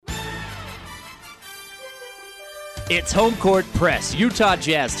It's Home Court Press, Utah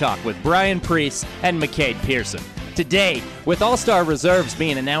Jazz Talk with Brian Priest and McCade Pearson. Today, with All-Star reserves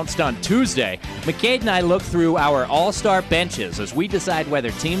being announced on Tuesday, McCade and I look through our All-Star benches as we decide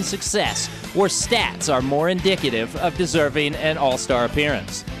whether team success or stats are more indicative of deserving an All-Star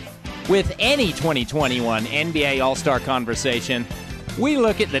appearance. With any 2021 NBA All-Star conversation, we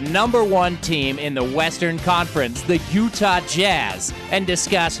look at the number one team in the Western Conference, the Utah Jazz, and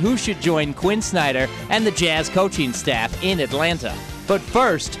discuss who should join Quinn Snyder and the Jazz coaching staff in Atlanta. But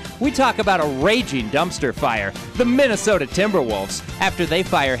first, we talk about a raging dumpster fire, the Minnesota Timberwolves, after they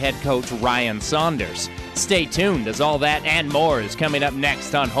fire head coach Ryan Saunders. Stay tuned, as all that and more is coming up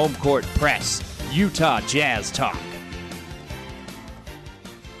next on Home Court Press, Utah Jazz Talk.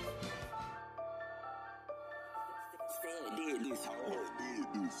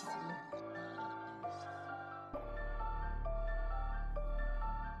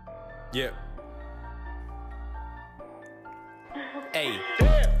 Yeah. Hey,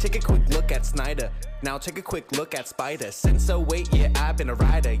 take a quick look at Snyder. Now take a quick look at Spider. Since 08, yeah, I've been a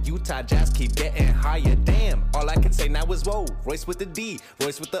rider. Utah Jazz keep getting higher. Damn, all I can say now is whoa. Royce with the D,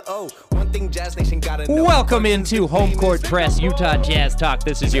 Royce with the O. One thing Jazz Nation gotta know. Welcome into Home Court Press, Utah Jazz Talk.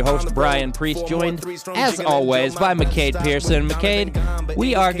 This is your host, Brian Priest, joined, as always, by McCade Pearson. McCade,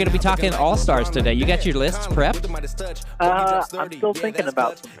 we are going to be talking All-Stars today. You got your lists prepped? I'm still thinking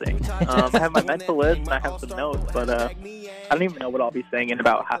about some things. I have my mental list and I have some notes, but I don't even know what I'll be saying in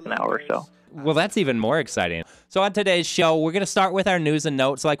about half an hour or so. Well, that's even more exciting. So on today's show, we're going to start with our news and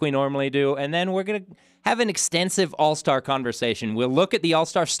notes like we normally do, and then we're going to have an extensive All-Star conversation. We'll look at the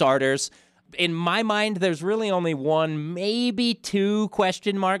All-Star starters. In my mind, there's really only one, maybe two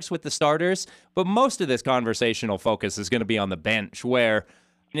question marks with the starters, but most of this conversational focus is going to be on the bench, where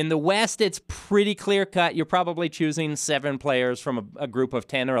in the West, it's pretty clear-cut. You're probably choosing 7 players from a group of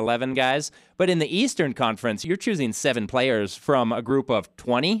 10 or 11 guys. But in the Eastern Conference, you're choosing 7 players from a group of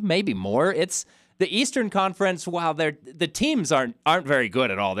 20, maybe more. It's the Eastern Conference, while the teams aren't very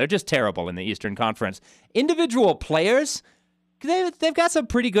good at all. They're just terrible in the Eastern Conference. Individual players, they've got some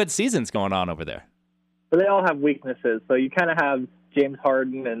pretty good seasons going on over there. But they all have weaknesses. So you kind of have James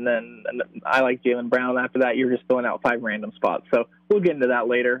Harden, and I like Jaylen Brown. After that, you're just filling out 5 random spots. So we'll get into that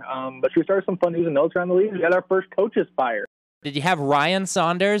later. But should we start with some fun news and notes around the league? We got our first coaches fired. Did you have Ryan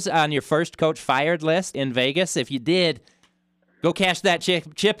Saunders on your first coach fired list in Vegas? If you did, go cash that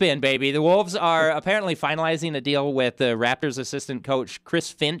chip in, baby. The Wolves are apparently finalizing a deal with the Raptors assistant coach, Chris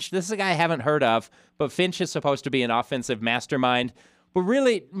Finch. This is a guy I haven't heard of, but Finch is supposed to be an offensive mastermind. But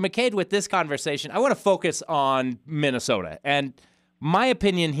really, McCade, with this conversation, I want to focus on Minnesota. And my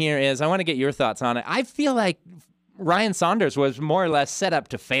opinion here is, I want to get your thoughts on it. I feel like Ryan Saunders was more or less set up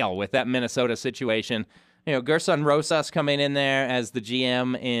to fail with that Minnesota situation. You know, Gerson Rosas coming in there as the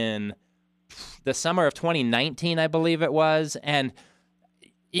GM in the summer of 2019, I believe it was. And,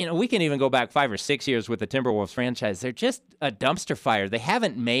 you know, we can even go back 5 or 6 years with the Timberwolves franchise. They're just a dumpster fire. They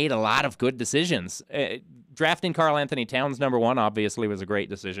haven't made a lot of good decisions. Drafting Karl Anthony Towns #1 obviously was a great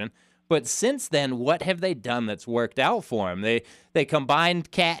decision. But since then, what have they done that's worked out for them? They combined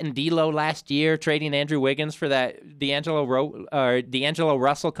Cat and D'Lo last year, trading Andrew Wiggins for that D'Angelo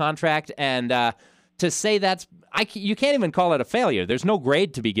Russell contract, and to say you can't even call it a failure. There's no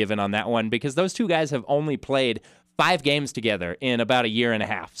grade to be given on that one because those two guys have only played 5 games together in about a year and a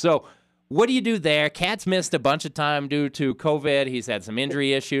half. So what do you do there? Cat's missed a bunch of time due to COVID. He's had some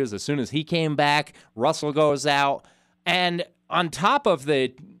injury issues. As soon as he came back, Russell goes out, and on top of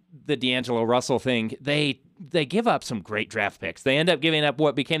the D'Angelo Russell thing, they give up some great draft picks. They end up giving up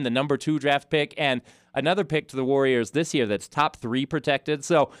what became the #2 draft pick and another pick to the Warriors this year that's top 3 protected.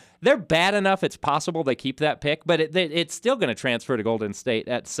 So they're bad enough it's possible they keep that pick, but it's still going to transfer to Golden State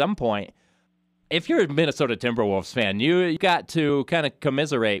at some point. If you're a Minnesota Timberwolves fan, you got to kind of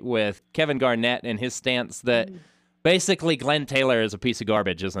commiserate with Kevin Garnett and his stance that basically Glenn Taylor is a piece of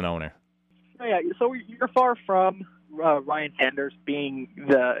garbage as an owner. Yeah, so you're far from Ryan Saunders being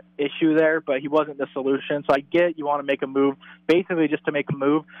the issue there, but he wasn't the solution. So I get you want to make a move, basically just to make a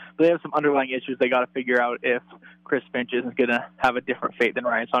move, but they have some underlying issues they got to figure out if Chris Finch isn't going to have a different fate than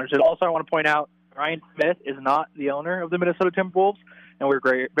Ryan Saunders. And also, I want to point out Ryan Smith is not the owner of the Minnesota Timberwolves, and we're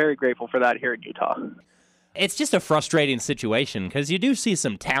very grateful for that here in Utah. It's just a frustrating situation because you do see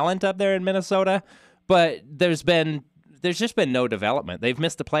some talent up there in Minnesota, but there's just been no development. They've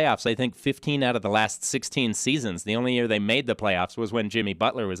missed the playoffs, I think, 15 out of the last 16 seasons. The only year they made the playoffs was when Jimmy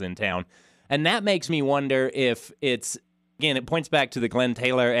Butler was in town. And that makes me wonder if it's, again, it points back to the Glenn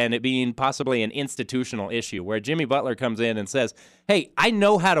Taylor and it being possibly an institutional issue where Jimmy Butler comes in and says, hey, I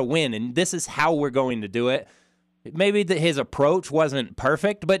know how to win, and this is how we're going to do it. maybe his approach wasn't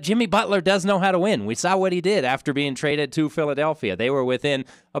perfect, but Jimmy Butler does know how to win. We saw what he did after being traded to Philadelphia. They were within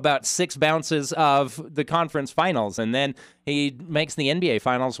about 6 bounces of the conference finals, and then he makes the NBA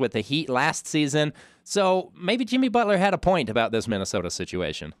finals with the Heat last season. So maybe Jimmy Butler had a point about this Minnesota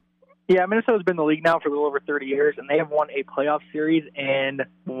situation. Yeah, Minnesota's been in the league now for a little over 30 years, and they have won a playoff series in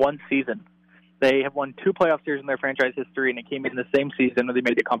one season. They have won 2 playoff series in their franchise history, and it came in the same season when they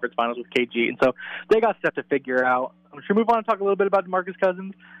made the conference finals with KG. And so they got stuff to figure out. Should we move on and talk a little bit about DeMarcus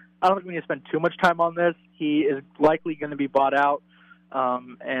Cousins? I don't think we need to spend too much time on this. He is likely going to be bought out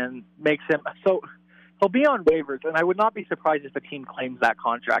and makes him – so he'll be on waivers, and I would not be surprised if a team claims that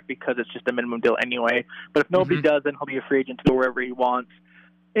contract because it's just a minimum deal anyway. But if nobody does, then he'll be a free agent to go wherever he wants.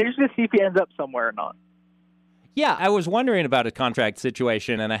 And just to see if he ends up somewhere or not. Yeah, I was wondering about a contract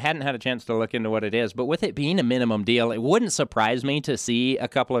situation, and I hadn't had a chance to look into what it is. But with it being a minimum deal, it wouldn't surprise me to see a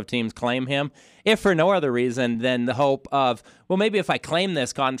couple of teams claim him, if for no other reason than the hope of, well, maybe if I claim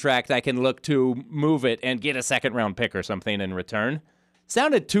this contract, I can look to move it and get a second-round pick or something in return.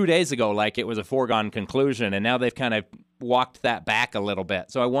 Sounded 2 days ago like it was a foregone conclusion, and now they've kind of walked that back a little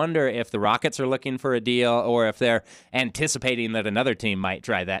bit. So I wonder if the Rockets are looking for a deal or if they're anticipating that another team might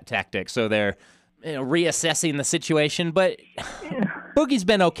try that tactic. So they're reassessing the situation, but Boogie's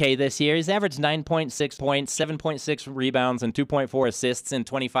been okay this year. He's averaged 9.6 points, 7.6 rebounds, and 2.4 assists in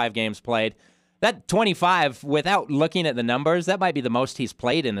 25 games played. That 25, without looking at the numbers, that might be the most he's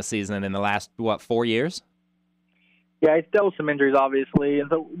played in the season in the last, 4 years? Yeah, he's dealt with some injuries, obviously, and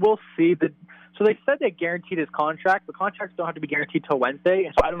so we'll see. So they said they guaranteed his contract. The contracts don't have to be guaranteed till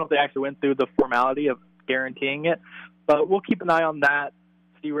Wednesday, so I don't know if they actually went through the formality of guaranteeing it, but we'll keep an eye on that,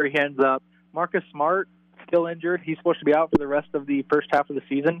 see where he ends up. Marcus Smart, still injured. He's supposed to be out for the rest of the first half of the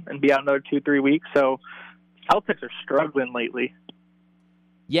season and be out another 2-3 weeks. So Celtics are struggling lately.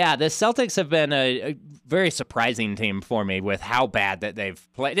 Yeah, the Celtics have been a very surprising team for me with how bad that they've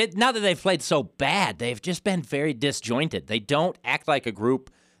played. Not that they've played so bad, they've just been very disjointed. They don't act like a group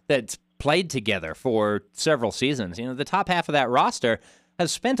that's played together for several seasons. The top half of that roster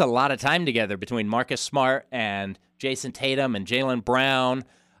has spent a lot of time together between Marcus Smart and Jason Tatum and Jaylen Brown.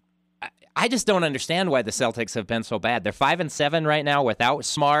 I just don't understand why the Celtics have been so bad. They're 5-7 right now without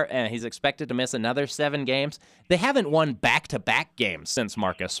Smart, and he's expected to miss another 7 games. They haven't won back-to-back games since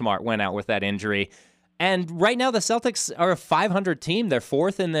Marcus Smart went out with that injury. And right now the Celtics are a 500 team. They're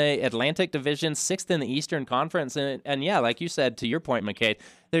 4th in the Atlantic Division, 6th in the Eastern Conference. And yeah, like you said, to your point, McCade,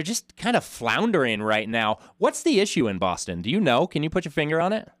 they're just kind of floundering right now. What's the issue in Boston? Do you know? Can you put your finger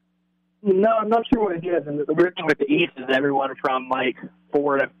on it? No, I'm not sure what it is. And the weird thing with the East is everyone from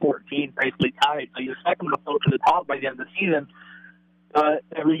 4 to 14 basically tied. So you expect them to float to the top by the end of the season.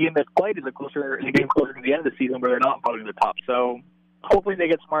 Every game that's played is a game closer to the end of the season where they're not floating to the top. So hopefully they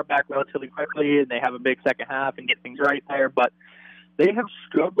get Smart back relatively quickly and they have a big second half and get things right there. But they have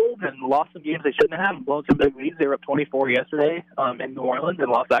struggled and lost some games they shouldn't have and blown some big leads. They were up 24 yesterday in New Orleans and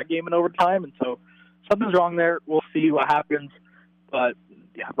lost that game in overtime. And so something's wrong there. We'll see what happens. But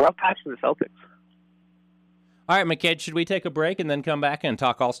yeah, rough patch for the Celtics. All right, McCade, should we take a break and then come back and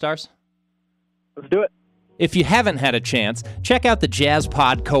talk All-Stars? Let's do it. If you haven't had a chance, check out the Jazz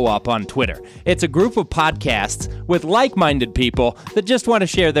Pod Co-op on Twitter. It's a group of podcasts with like-minded people that just want to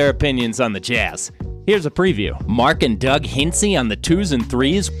share their opinions on the Jazz. Here's a preview. Mark and Doug Hinsey on the 2s and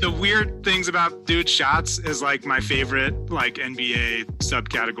 3s. The weird things about dude shots is my favorite NBA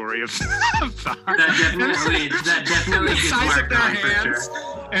subcategory of thought. That definitely the gets size of marked their on hands for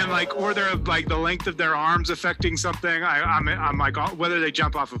sure. and or their the length of their arms affecting something. I'm whether they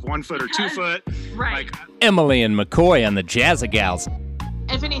jump off of 1 foot or 2 foot. Right. Emily and McCoy on the Jazzagals.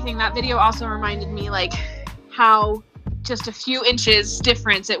 If anything, that video also reminded me how just a few inches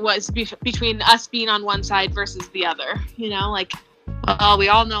difference it was between us being on one side versus the other. Well, we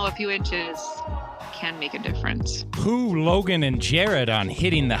all know a few inches can make a difference. Who, Logan and Jared on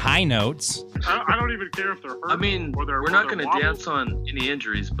hitting the high notes. I don't even care if they're hurt. I mean, we're not going to dance on any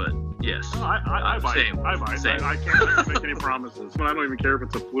injuries, but yes. No, I might. Same. I might. Same. I can't make any promises. But I don't even care if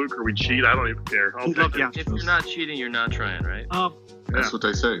it's a fluke or we cheat. I don't even care. I'll take it. If you're not cheating, you're not trying, right? That's what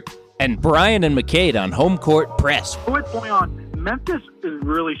they say. And Brian and McCade on Home Court Press. With Boyan, Memphis is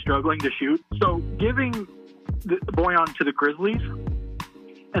really struggling to shoot. So giving Boyan to the Grizzlies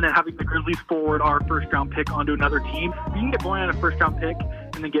and then having the Grizzlies forward our first-round pick onto another team, if you can get Boyan a first-round pick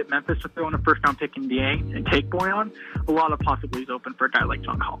and then get Memphis to throw in a first-round pick in Dieng and take Boyan, a lot of possibilities open for a guy like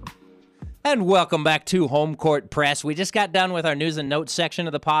John Collins. And welcome back to Home Court Press. We just got done with our news and notes section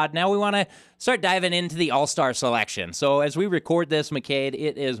of the pod. Now we want to start diving into the All-Star selection. So as we record this, McCade,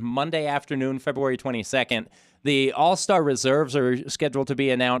 it is Monday afternoon, February 22nd. The All-Star reserves are scheduled to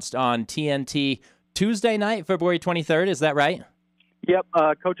be announced on TNT Tuesday night, February 23rd. Is that right? Yep,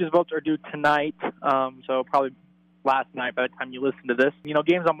 coaches' votes are due tonight, so probably last night by the time you listen to this.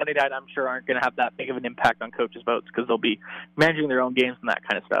 Games on Monday night I'm sure aren't going to have that big of an impact on coaches' votes because they'll be managing their own games and that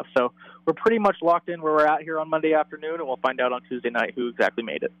kind of stuff. So we're pretty much locked in where we're at here on Monday afternoon, and we'll find out on Tuesday night who exactly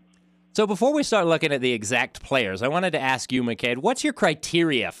made it. So before we start looking at the exact players, I wanted to ask you, McCade, what's your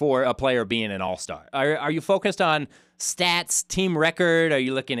criteria for a player being an all-star? Are you focused on stats, team record? Are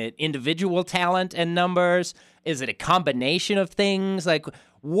you looking at individual talent and numbers? Is it a combination of things? Like,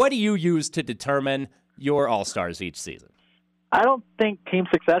 what do you use to determine your all-stars each season? I don't think team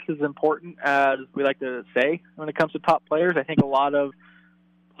success is important as we like to say when it comes to top players. I think a lot of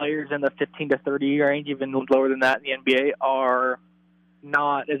players in the 15 to 30 range, even lower than that in the NBA, are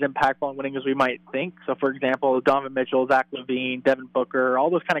not as impactful on winning as we might think. So, for example, Donovan Mitchell, Zach LaVine, Devin Booker, all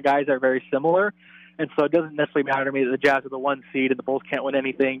those kind of guys are very similar. And so it doesn't necessarily matter to me that the Jazz are the 1 seed and the Bulls can't win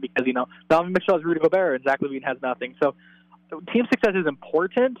anything because, Donovan Mitchell has Rudy Gobert and Zach LaVine has nothing. So team success is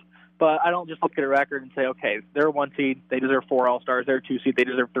important, but I don't just look at a record and say, okay, they're a 1 seed, they deserve 4 All-Stars. They're a 2 seed, they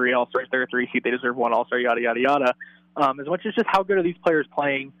deserve 3 All-Stars. They're a 3 seed, they deserve 1 All-Star, yada, yada, yada. As much as just how good are these players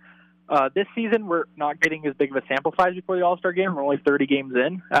playing. This season, we're not getting as big of a sample size before the All-Star game. We're only 30 games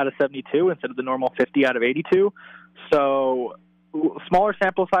in out of 72 instead of the normal 50 out of 82. So smaller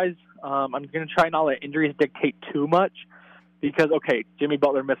sample size. I'm going to try not let injuries dictate too much because, okay, Jimmy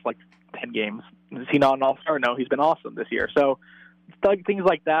Butler missed like 10 games. Is he not an all-star? No, he's been awesome this year. So things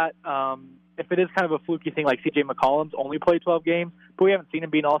like that, if it is kind of a fluky thing like C.J. McCollum's only played 12 games, but we haven't seen him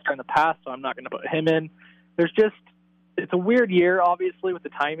be an all-star in the past, so I'm not going to put him in. It's a weird year, obviously, with the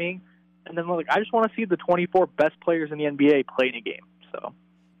timing. And then I just want to see the 24 best players in the NBA play in a game. So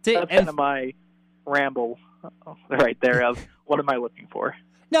that's kind of my ramble right there of what am I looking for.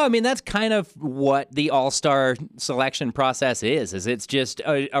 No, I mean, that's kind of what the All-Star selection process is it's just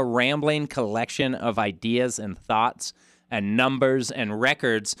a rambling collection of ideas and thoughts and numbers and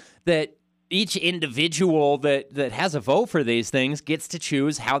records that each individual that has a vote for these things gets to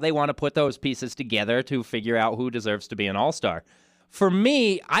choose how they want to put those pieces together to figure out who deserves to be an All-Star. For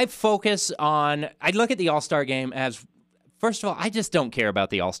me, I look at the All-Star game as, first of all, I just don't care about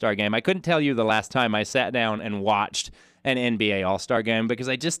the All-Star game. I couldn't tell you the last time I sat down and watched an NBA All-Star game because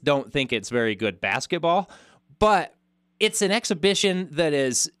I just don't think it's very good basketball. But it's an exhibition that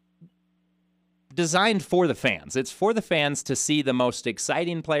is designed for the fans. It's for the fans to see the most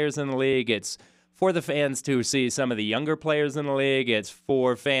exciting players in the league. It's for the fans to see some of the younger players in the league. It's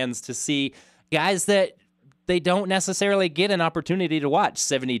for fans to see guys that they don't necessarily get an opportunity to watch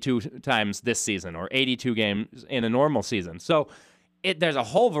 72 times this season or 82 games in a normal season. So there's a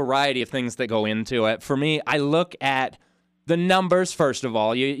whole variety of things that go into it. For me, I look at the numbers, first of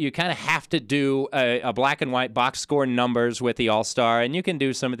all. You kind of have to do a black and white box score numbers with the All-Star, and you can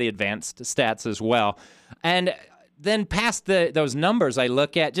do some of the advanced stats as well. And then past those numbers, I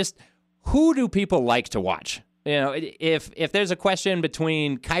look at just who do people like to watch? If there's a question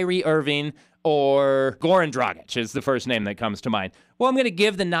between Kyrie Irving or Goran Dragic is the first name that comes to mind. Well, I'm going to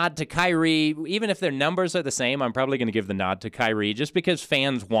give the nod to Kyrie. Even if their numbers are the same, I'm probably going to give the nod to Kyrie just because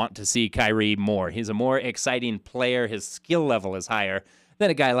fans want to see Kyrie more. He's a more exciting player. His skill level is higher than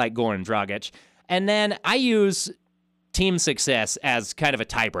a guy like Goran Dragic. And then I use team success as kind of a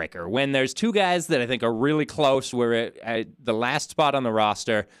tiebreaker. When there's two guys that I think are really close, we're at the last spot on the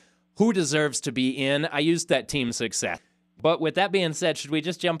roster, who deserves to be in, I use that team success. But with that being said, should we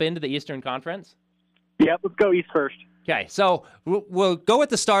just jump into the Eastern Conference? Yeah, let's go East first. Okay, so we'll go with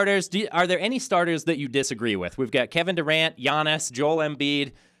the starters. Are there any starters that you disagree with? We've got Kevin Durant, Giannis, Joel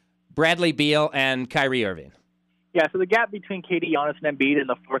Embiid, Bradley Beal, and Kyrie Irving. Yeah, so the gap between KD, Giannis, and Embiid and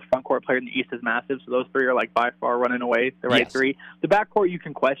the fourth front court player in the East is massive. So those three are by far running away the right three. The backcourt, you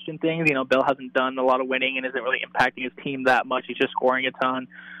can question things. Bill hasn't done a lot of winning and isn't really impacting his team that much. He's just scoring a ton.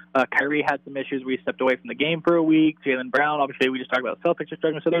 Kyrie had some issues where he stepped away from the game for a week. Jaylen Brown, obviously, we just talked about Celtics are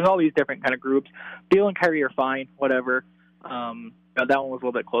struggling. So there's all these different kind of groups. Beal and Kyrie are fine, whatever. That one was a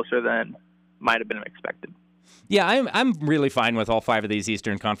little bit closer than might have been expected. Yeah, I'm really fine with all five of these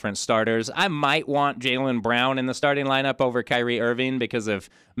Eastern Conference starters. I might want Jaylen Brown in the starting lineup over Kyrie Irving because of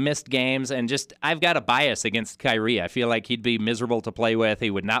missed games, and just I've got a bias against Kyrie. I feel like he'd be miserable to play with.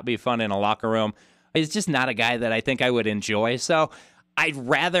 He would not be fun in a locker room. He's just not a guy that I think I would enjoy. So I'd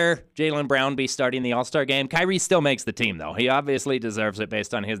rather Jaylen Brown be starting the All-Star game. Kyrie still makes the team, though. He obviously deserves it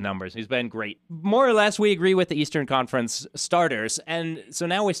based on his numbers. He's been great. More or less, we agree with the Eastern Conference starters, and so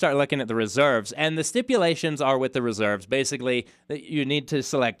now we start looking at the reserves, and the stipulations are with the reserves. Basically, that you need to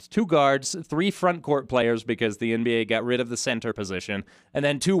select 2 guards, 3 front court players because the NBA got rid of the center position, and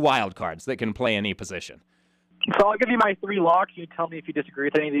then 2 wild cards that can play any position. So I'll give you my 3 locks. You tell me if you disagree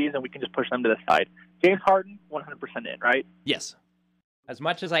with any of these, and we can just push them to the side. James Harden, 100% in, right? Yes. As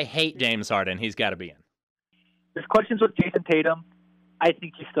much as I hate James Harden, he's got to be in. There's questions with Jason Tatum. I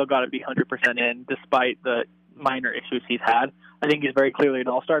think he's still got to be 100% in, despite the minor issues he's had. I think he's very clearly an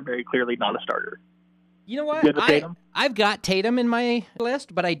all-star, very clearly not a starter. You know what? Good with Tatum? I've got Tatum in my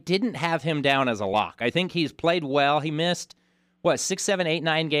list, but I didn't have him down as a lock. I think he's played well. He missed, 6, 7, 8,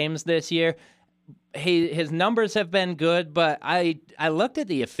 9 games this year. His numbers have been good, but I looked at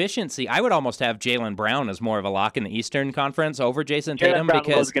the efficiency. I would almost have Jaylen Brown as more of a lock in the Eastern Conference over Jason Tatum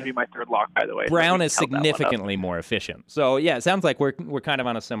because going to be my 3rd lock, by the way. Brown is significantly more efficient. So yeah, it sounds like we're kind of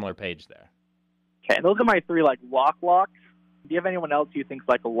on a similar page there. Okay, those are my 3 locks. Do you have anyone else you think's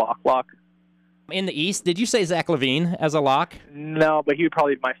like a lock? In the East, did you say Zach LaVine as a lock? No, but he would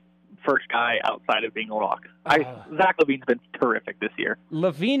probably be my first guy outside of being a lock. Zach LaVine's been terrific this year.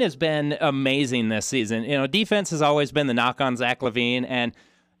 LaVine has been amazing this season. Defense has always been the knock on Zach LaVine, and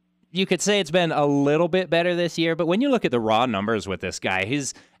you could say it's been a little bit better this year, but when you look at the raw numbers with this guy,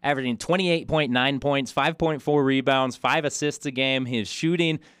 he's averaging 28.9 points, 5.4 rebounds, 5 assists a game. He's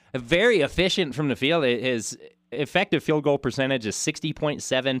shooting very efficient from the field. His effective field goal percentage is 60.7,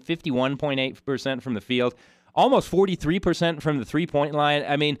 51.8% from the field, almost 43% from the three-point line.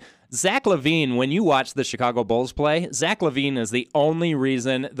 I mean, Zach LaVine, when you watch the Chicago Bulls play, Zach LaVine is the only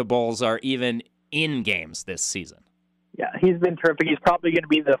reason the Bulls are even in games this season. Yeah, he's been terrific. He's probably going to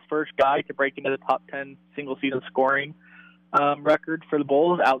be the first guy to break into the top 10 single-season scoring record for the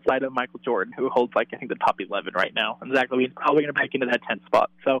Bulls outside of Michael Jordan, who holds, I think, the top 11 right now. And Zach LaVine's probably going to break into that 10th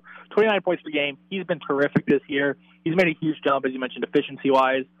spot. So 29 points per game. He's been terrific this year. He's made a huge jump, as you mentioned,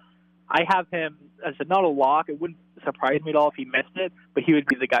 efficiency-wise. I have him, as I said, not a lock. It wouldn't surprise me at all if he missed it, but he would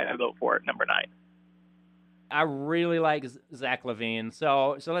be the guy I vote for at number 9. I really like Zach LaVine.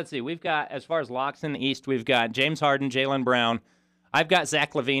 So let's see. We've got, as far as locks in the East, we've got James Harden, Jaylen Brown. I've got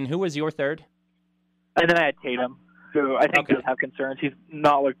Zach LaVine. Who was your third? And then I had Tatum, who I think does have concerns. He's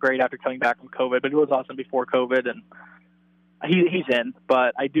not looked great after coming back from COVID, but he was awesome before COVID, and he's in.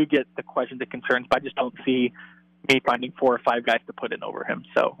 But I do get the questions and concerns, but I just don't see me finding 4 or 5 guys to put in over him.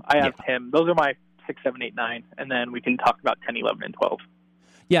 So I have him. Those are my 6, 7, 8, 9, and then we can talk about 10, 11, and 12.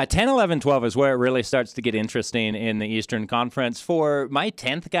 Yeah, 10, 11, 12 is where it really starts to get interesting in the Eastern Conference. For my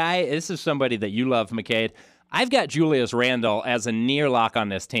 10th guy, this is somebody that you love, McCade. I've got Julius Randle as a near lock on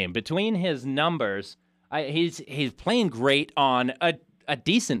this team. Between his numbers, he's playing great on a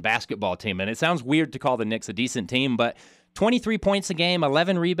decent basketball team, and it sounds weird to call the Knicks a decent team, but 23 points a game,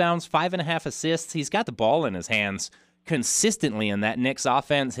 11 rebounds, 5.5 assists. He's got the ball in his hands consistently in that Knicks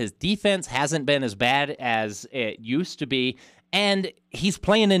offense. His defense hasn't been as bad as it used to be, and he's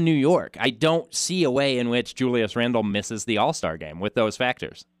playing in New York. I don't see a way in which Julius Randle misses the All-Star game with those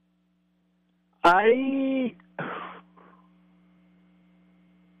factors. I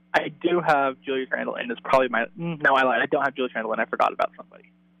do have Julius Randle, and it's probably my... No, I lied. I don't have Julius Randle, and I forgot about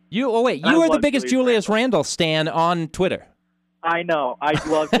somebody. You are the biggest Julius Randle stan on Twitter. I know. I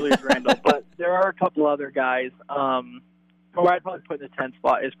love Julius Randle, but there are a couple other guys. Who I'd probably put in the 10th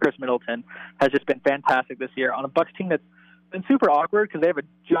spot is Chris Middleton. Has just been fantastic this year on a Bucks team that's been super awkward because they have a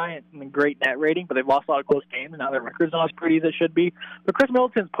giant and great net rating, but they've lost a lot of close games, and now their record's not as pretty as it should be. But Chris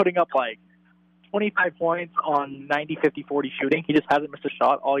Middleton's putting up like 25 points on 90, 50, 40 shooting. He just hasn't missed a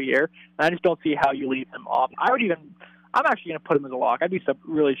shot all year, and I just don't see how you leave him off. I'm actually going to put him as a lock. I'd be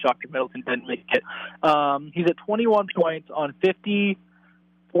really shocked if Middleton didn't make it. He's at 21 points on 50,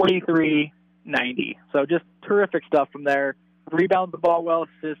 43, 90. So just terrific stuff from there. Rebounds the ball well,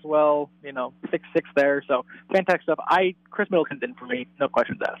 assists well, 6'6" there. So fantastic stuff. Chris Middleton's in for me. No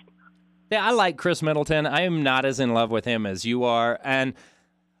questions asked. Yeah, I like Chris Middleton. I am not as in love with him as you are. And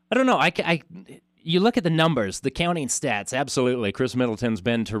I don't know. You look at the numbers, the counting stats. Absolutely, Chris Middleton's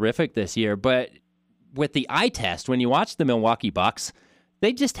been terrific this year. But with the eye test, when you watch the Milwaukee Bucks,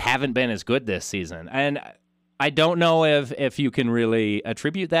 they just haven't been as good this season. And I don't know if you can really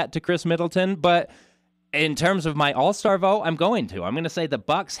attribute that to Chris Middleton, but in terms of my All-Star vote, I'm going to say the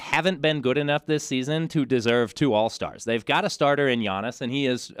Bucks haven't been good enough this season to deserve 2 All-Stars. They've got a starter in Giannis, and he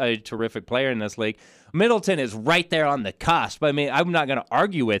is a terrific player in this league. Middleton is right there on the cusp. I mean, I'm not going to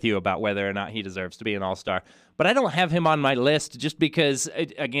argue with you about whether or not he deserves to be an All-Star, but I don't have him on my list just because,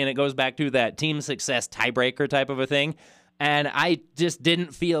 again, it goes back to that team success tiebreaker type of a thing. And I just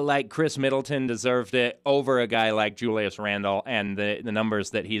didn't feel like Chris Middleton deserved it over a guy like Julius Randle and the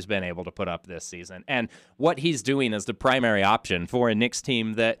numbers that he's been able to put up this season. And what he's doing as the primary option for a Knicks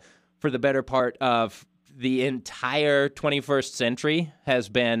team that, for the better part of the entire 21st century, has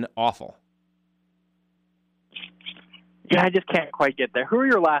been awful. Yeah, I just can't quite get there. Who are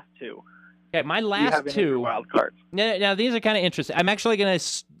your last 2? Okay, my Do you last have any other two. wild cards? Now these are kind of interesting. I'm actually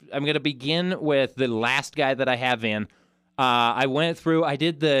I'm gonna begin with the last guy that I have in. I went through. I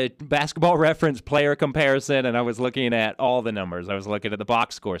did the Basketball Reference player comparison, and I was looking at all the numbers. I was looking at the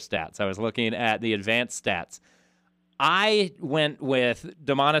box score stats. I was looking at the advanced stats. I went with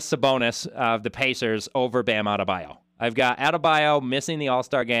Domantas Sabonis of the Pacers over Bam Adebayo. I've got Adebayo missing the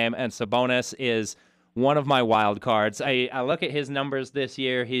All-Star game, and Sabonis is one of my wild cards. I look at his numbers this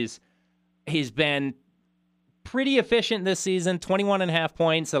year. He's been pretty efficient this season, 21.5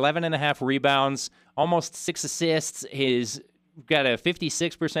 points, 11.5 rebounds, almost 6 assists. He's got a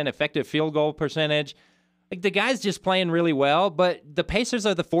 56% effective field goal percentage. Like, the guy's just playing really well, but the Pacers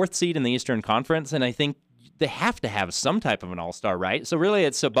are the 4th seed in the Eastern Conference, and I think they have to have some type of an all-star, right? So really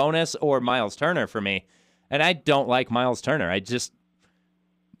it's Sabonis or Miles Turner for me, and I don't like Miles Turner. I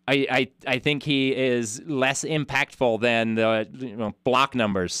think he is less impactful than the block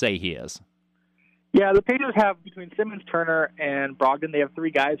numbers say he is. Yeah, the Pacers have, between Simmons, Turner, and Brogdon, they have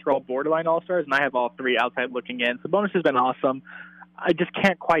 3 guys who are all borderline all-stars, and I have all 3 outside looking in. Sabonis has been awesome. I just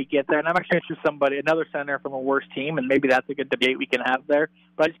can't quite get there, and I'm actually going to choose another center from a worse team, and maybe that's a good debate we can have there,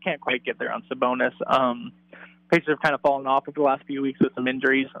 but I just can't quite get there on Sabonis. Pacers have kind of fallen off over the last few weeks with some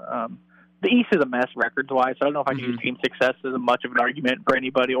injuries. The East is a mess records-wise, so I don't know if I can use team success as much of an argument for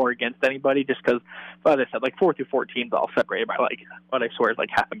anybody or against anybody, just because, as I said, 4 through 14 is all separated by, what I swear is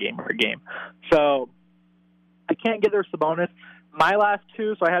half a game or a game. So I can't get there Sabonis. My last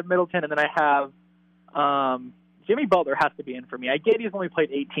 2, so I had Middleton, and then I have Jimmy Butler has to be in for me. I get he's only played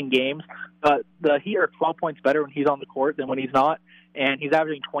 18 games, but the Heat are 12 points better when he's on the court than when he's not. And he's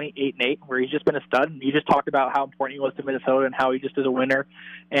averaging 28-8, where he's just been a stud. And you just talked about how important he was to Minnesota and how he just is a winner.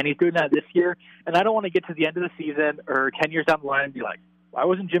 And he's doing that this year. And I don't want to get to the end of the season or 10 years down the line and be like, why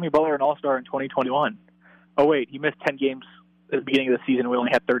wasn't Jimmy Butler an all-star in 2021? Oh, wait, he missed 10 games at the beginning of the season. We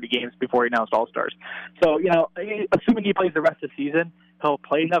only had 30 games before he announced all-stars. So, assuming he plays the rest of the season, he'll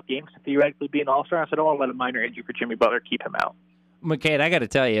play enough games to theoretically be an all-star. So I don't want to let a minor injury for Jimmy Butler keep him out. McCade, I got to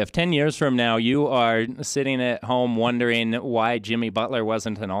tell you, if 10 years from now you are sitting at home wondering why Jimmy Butler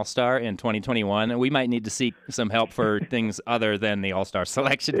wasn't an all-star in 2021, we might need to seek some help for things other than the all-star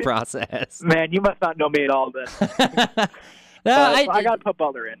selection process. Man, you must not know me at all then. I got to put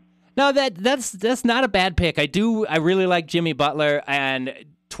Butler in. No, that's not a bad pick. I really like Jimmy Butler, and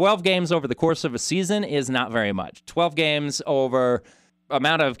 12 games over the course of a season is not very much. 12 games over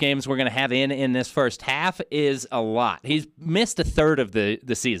amount of games we're going to have in this first half is a lot. He's missed a third of the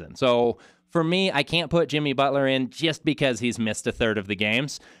season. So for me, I can't put Jimmy Butler in just because he's missed a third of the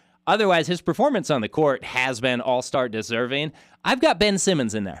games. Otherwise, his performance on the court has been all-star deserving. I've got Ben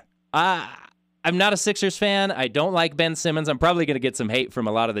Simmons in there. I'm not a Sixers fan. I don't like Ben Simmons. I'm probably going to get some hate from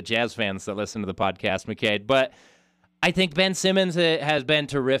a lot of the Jazz fans that listen to the podcast, McCade, but I think Ben Simmons has been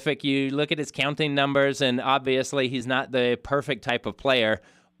terrific. You look at his counting numbers, and obviously he's not the perfect type of player,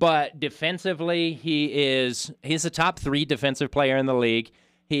 but defensively he's a top 3 defensive player in the league.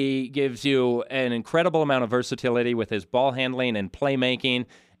 He gives you an incredible amount of versatility with his ball handling and playmaking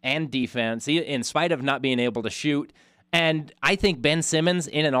and defense, in spite of not being able to shoot. And I think Ben Simmons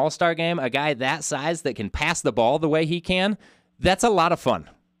in an all-star game, a guy that size that can pass the ball the way he can, that's a lot of fun.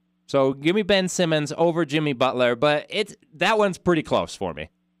 So give me Ben Simmons over Jimmy Butler, but that one's pretty close for me.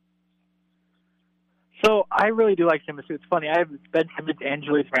 So I really do like Simmons. It's funny. I have Ben Simmons and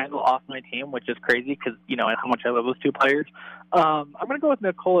Julius Randle off my team, which is crazy because, how much I love those 2 players. I'm going to go with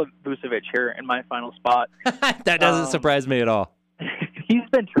Nikola Vucevic here in my final spot. That doesn't surprise me at all. He's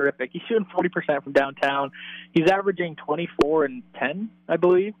been terrific. He's shooting 40% from downtown. He's averaging 24 and 10, I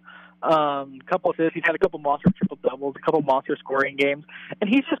believe. Couple assists. He's had a couple monster triple doubles, a couple monster scoring games, and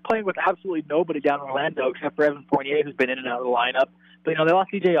he's just playing with absolutely nobody down in Orlando except for Evan Fournier, who's been in and out of the lineup. But they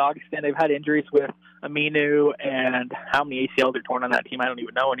lost CJ Augustin. They've had injuries with Aminu, and how many ACLs are torn on that team, I don't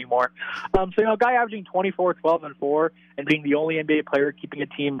even know anymore. A guy averaging 24, 12, and 4, and being the only NBA player keeping a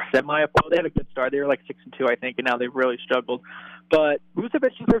team semi-afloat. They had a good start. They were 6-2, I think, and now they've really struggled. But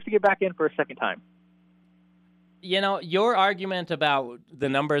Vucevic deserves to get back in for a second time. Your argument about the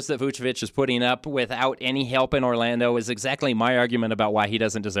numbers that Vucevic is putting up without any help in Orlando is exactly my argument about why he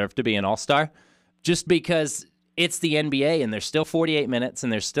doesn't deserve to be an all-star. Just because it's the NBA and there's still 48 minutes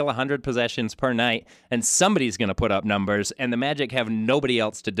and there's still 100 possessions per night, and somebody's going to put up numbers, and the Magic have nobody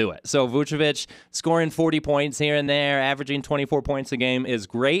else to do it. So Vucevic scoring 40 points here and there, averaging 24 points a game is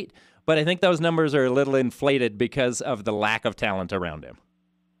great, but I think those numbers are a little inflated because of the lack of talent around him.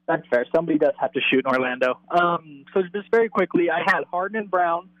 That's fair. Somebody does have to shoot in Orlando. So just very quickly, I had Harden and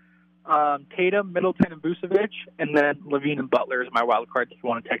Brown, Tatum, Middleton, and Vucevic, and then Levine and Butler as my wild cards if you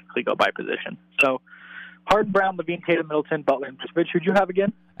want to technically go by position. So Harden, Brown, Levine, Tatum, Middleton, Butler, and Vucevic. Who'd you have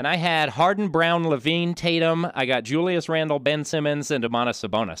again? And I had Harden, Brown, Levine, Tatum. I got Julius Randle, Ben Simmons, and Domantas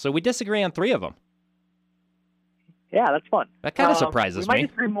Sabonis. So we disagree on 3 of them. Yeah, that's fun. That kind of surprises me. We might me.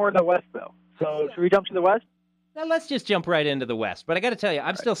 disagree more in the West, though. So should we jump to the West? Now let's just jump right into the West. But I got to tell you,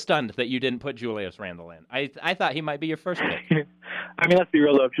 I'm still stunned that you didn't put Julius Randle in. I thought he might be your first pick. I mean, let's be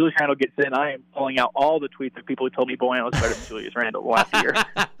real, though. If Julius Randle gets in, I am pulling out all the tweets of people who told me Bojan was better than Julius Randle last year.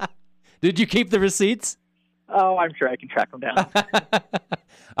 Did you keep the receipts? Oh, I'm sure I can track them down.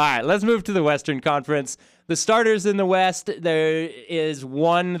 All right, let's move to the Western Conference. The starters in the West, there is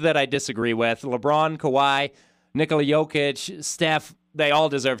one that I disagree with. LeBron, Kawhi, Nikola Jokic, Steph, they all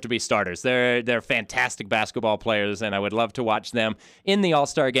deserve to be starters. They're fantastic basketball players, and I would love to watch them in the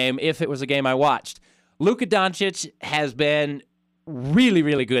All-Star game if it was a game I watched. Luka Doncic has been really,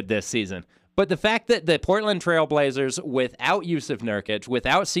 really good this season. But the fact that the Portland Trail Blazers, without Yusuf Nurkic,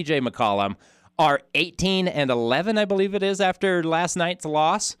 without C.J. McCollum, are 18-11, I believe it is, after last night's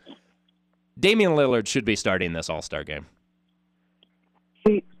loss, Damian Lillard should be starting this All-Star game.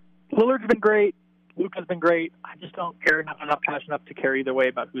 See, Lillard's been great. Luka's been great. I just don't care enough passion enough to care either way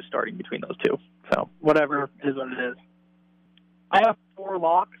about who's starting between those two. So whatever is what it is. I have 4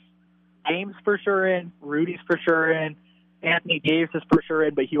 locks. James for sure in. Rudy's for sure in. Anthony Davis is for sure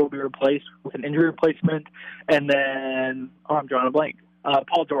in, but he will be replaced with an injury replacement. And then, I'm drawing a blank.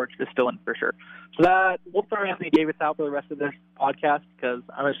 Paul George is still in for sure. So that we'll throw Anthony Davis out for the rest of this podcast because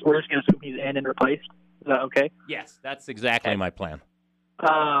we're just going to assume he's in and replaced. Is that okay? Yes, that's exactly my plan.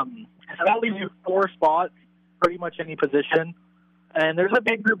 So that leaves you 4 spots, pretty much any position. And there's a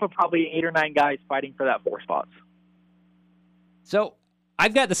big group of probably 8 or 9 guys fighting for that 4 spots. So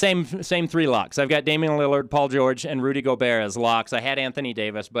I've got the same 3 locks. I've got Damian Lillard, Paul George, and Rudy Gobert as locks. I had Anthony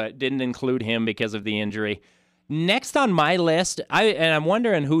Davis, but didn't include him because of the injury. Next on my list, and I'm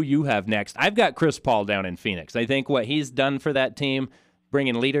wondering who you have next. I've got Chris Paul down in Phoenix. I think what he's done for that team,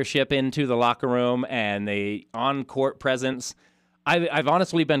 bringing leadership into the locker room and the on-court presence, I've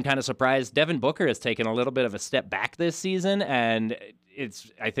honestly been kind of surprised. Devin Booker has taken a little bit of a step back this season, and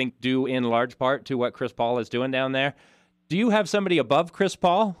it's, I think, due in large part to what Chris Paul is doing down there. Do you have somebody above Chris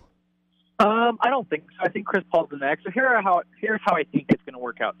Paul? I don't think so. I think Chris Paul's the next. So here's how I think it's going to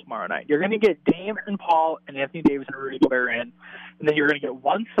work out tomorrow night. You're going to get Dame and Paul and Anthony Davis and Rudy Gobert in, and then you're going to get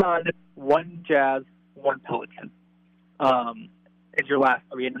 1 Sun, 1 Jazz, 1 Pelican as your last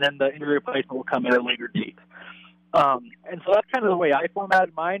 3, and then the injury replacement will come at a later date. And so that's kind of the way I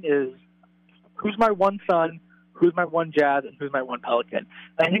formatted mine is who's my 1 Sun, who's my 1 Jazz, and who's my 1 Pelican.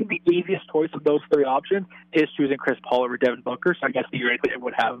 And I think the easiest choice of those 3 options is choosing Chris Paul over Devin Booker, so I guess theoretically I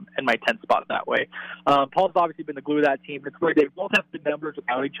would have him in my 10th spot that way. Paul's obviously been the glue of that team. It's where they both have good numbers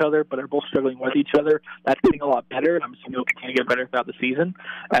without each other, but they're both struggling with each other. That's getting a lot better, and I'm assuming it'll continue to get better throughout the season,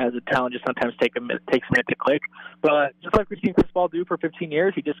 as the talent just sometimes takes a minute to click. But just like we've seen Chris Paul do for 15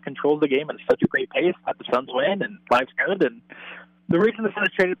 years, he just controls the game at such a great pace that the Suns win, and life's good. And the reason the Suns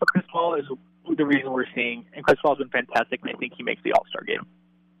traded for Chris Paul is the reason we're seeing, and Chris Paul's been fantastic, and I think he makes the All-Star game.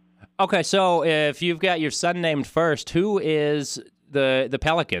 Okay, so if you've got your son named first, who is the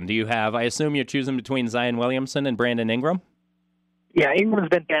Pelican? Do you have? I assume you're choosing between Zion Williamson and Brandon Ingram? Yeah, Ingram's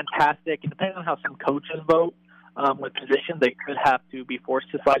been fantastic. And depending on how some coaches vote with positions, they could have to be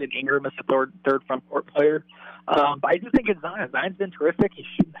forced to slide in Ingram as a third front court player. But I just think it's Zion. Zion's been terrific. He's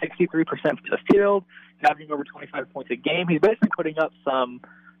shooting 63% from the field, averaging over 25 points a game. He's basically putting up some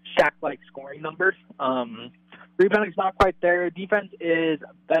Shaq-like scoring numbers. Rebounding's not quite there. Defense is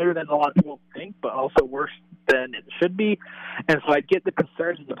better than a lot of people think, but also worse than it should be. And so I get the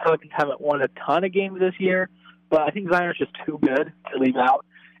concerns that the Pelicans haven't won a ton of games this year, but I think Zion's just too good to leave out.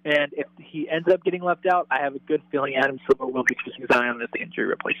 And if he ends up getting left out, I have a good feeling Adam Silver will be choosing Zion as the injury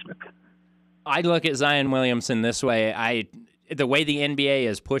replacement. I look at Zion Williamson this way. The way the NBA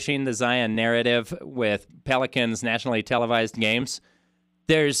is pushing the Zion narrative with Pelicans nationally televised games,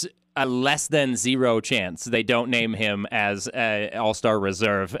 there's a less than 0 chance they don't name him as an all-star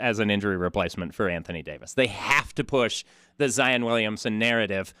reserve as an injury replacement for Anthony Davis. They have to push the Zion Williamson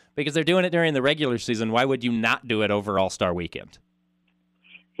narrative because they're doing it during the regular season. Why would you not do it over All-Star weekend?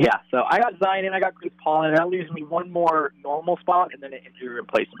 Yeah, so I got Zion and I got Chris Paul, and that leaves me one more normal spot and then an injury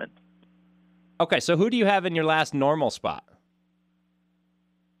replacement. Okay, so who do you have in your last normal spot?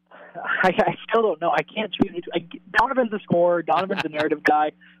 I still don't know. I can't choose. Donovan's a scorer. Donovan's a narrative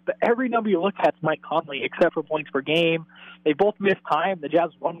guy. But every number you look at is Mike Conley, except for points per game. They both missed time. The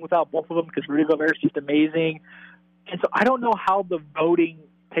Jazz won without both of them because Rudy Gobert is just amazing. And so I don't know how the voting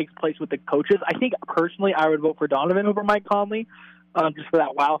takes place with the coaches. I think personally I would vote for Donovan over Mike Conley, just for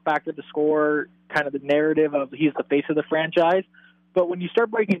that wow factor, the score, kind of the narrative of he's the face of the franchise. But when you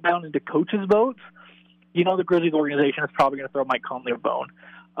start breaking it down into coaches' votes, you know the Grizzlies organization is probably going to throw Mike Conley a bone.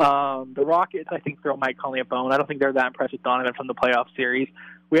 The Rockets, I think, throw Mike Conley a bone. I don't think they're that impressed with Donovan from the playoff series.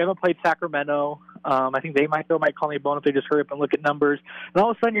 We haven't played Sacramento. I think they might throw Mike Conley a bone if they just hurry up and look at numbers. And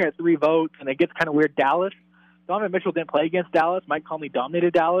all of a sudden you're at 3 votes, and it gets kind of weird. Dallas, Donovan Mitchell didn't play against Dallas. Mike Conley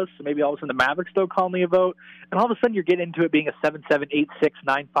dominated Dallas, so maybe all of a sudden the Mavericks throw Conley a vote. And all of a sudden you're getting into it being a 7-7,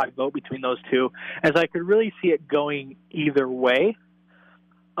 8-6, 9-5 vote between those two, as I could really see it going either way.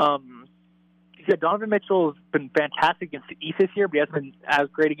 Yeah, Donovan Mitchell's been fantastic against the East this year, but he hasn't been as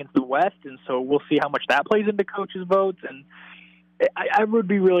great against the West, and so we'll see how much that plays into coaches' votes. And I won't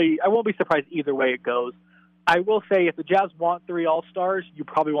be surprised either way it goes. I will say if the Jazz want 3 All-Stars, you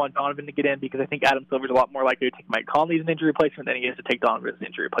probably want Donovan to get in because I think Adam Silver's a lot more likely to take Mike Conley as an injury replacement than he is to take Donovan as an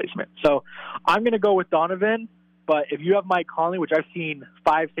injury replacement. So I'm going to go with Donovan. But if you have Mike Conley, which I've seen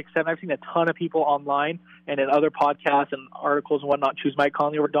 5, 6, 7, I've seen a ton of people online and in other podcasts and articles and whatnot choose Mike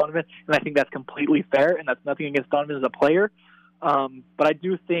Conley over Donovan, and I think that's completely fair, and that's nothing against Donovan as a player. But I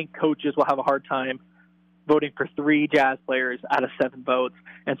do think coaches will have a hard time voting for 3 Jazz players out of 7 votes,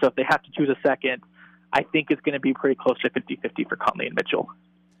 and so if they have to choose a second, I think it's going to be pretty close to 50-50 for Conley and Mitchell.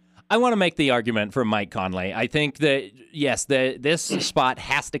 I want to make the argument for Mike Conley. I think that, yes, this spot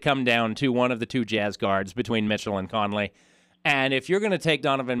has to come down to one of the 2 Jazz guards between Mitchell and Conley. And if you're going to take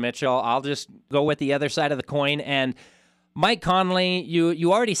Donovan Mitchell, I'll just go with the other side of the coin. And Mike Conley,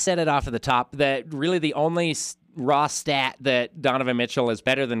 you already said it off of the top that really the only raw stat that Donovan Mitchell is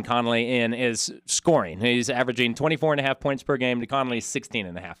better than Conley in is scoring. He's averaging 24.5 points per game to Conley's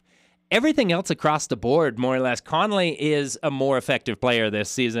 16.5. Everything else across the board, more or less, Conley is a more effective player this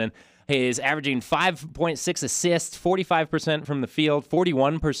season. He's averaging 5.6 assists, 45% from the field,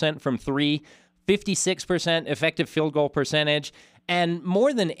 41% from 3, 56% effective field goal percentage. And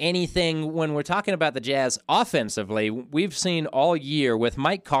more than anything, when we're talking about the Jazz offensively, we've seen all year with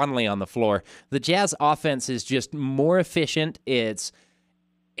Mike Conley on the floor, the Jazz offense is just more efficient. It's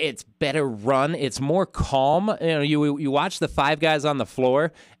better run. It's more calm. You watch the 5 guys on the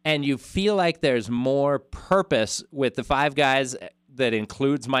floor, and you feel like there's more purpose with the 5 guys that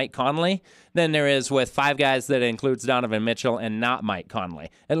includes Mike Conley than there is with 5 guys that includes Donovan Mitchell and not Mike Conley.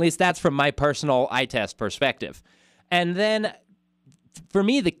 At least that's from my personal eye test perspective. And then for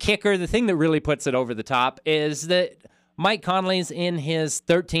me, the kicker, the thing that really puts it over the top is that Mike Conley's in his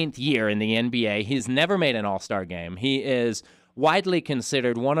 13th year in the NBA. He's never made an All-Star game. He is widely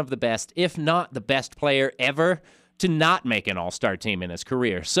considered one of the best, if not the best player ever to not make an all-star team in his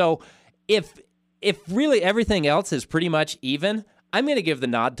career. So if really everything else is pretty much even, I'm going to give the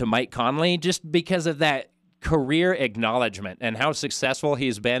nod to Mike Conley just because of that career acknowledgement and how successful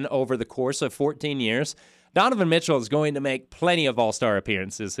he's been over the course of 14 years. Donovan Mitchell is going to make plenty of all-star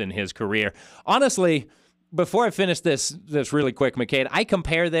appearances in his career. Honestly, before I finish this really quick, McCade, I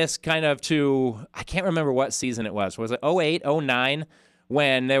compare this kind of to, I can't remember what season it was. Was it 08, 09,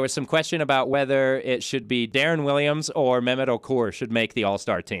 when there was some question about whether it should be Darren Williams or Mehmet Okur should make the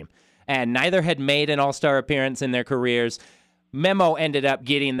All-Star team? And neither had made an All-Star appearance in their careers. Memo ended up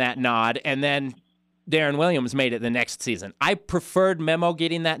getting that nod, and then Darren Williams made it the next season. I preferred Memo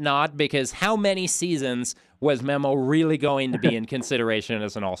getting that nod because how many seasons was Memo really going to be in consideration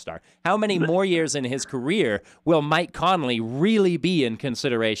as an All-Star? How many more years in his career will Mike Conley really be in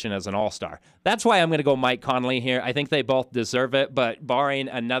consideration as an All-Star? That's why I'm going to go Mike Conley here. I think they both deserve it, but barring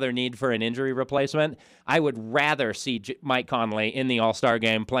another need for an injury replacement, I would rather see Mike Conley in the All-Star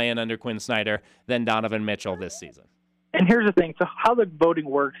game playing under Quinn Snyder than Donovan Mitchell this season. And here's the thing. So how the voting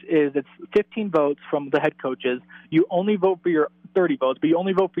works is it's 15 votes from the head coaches. You only vote for your 30 votes, but you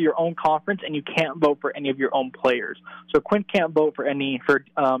only vote for your own conference, and you can't vote for any of your own players. So Quinn can't vote for any of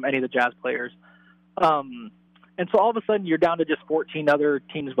the Jazz players. And so all of a sudden you're down to just 14 other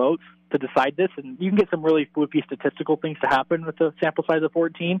teams' votes to decide this, and you can get some really fluky statistical things to happen with the sample size of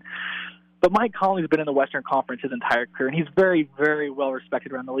 14. But Mike Conley's been in the Western Conference his entire career, and he's very, very well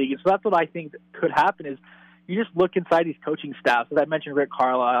respected around the league. And so that's what I think could happen is you just look inside these coaching staffs. As I mentioned, Rick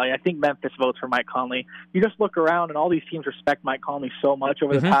Carlisle, I think Memphis votes for Mike Conley. You just look around, and all these teams respect Mike Conley so much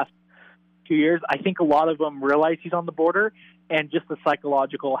over the past few years. I think a lot of them realize he's on the border, and just the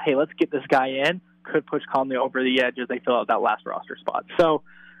psychological, hey, let's get this guy in, could push Conley over the edge as they fill out that last roster spot. So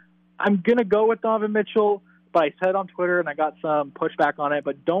I'm going to go with Donovan Mitchell, but I said on Twitter, and I got some pushback on it,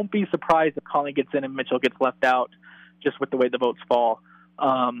 but don't be surprised if Conley gets in and Mitchell gets left out just with the way the votes fall.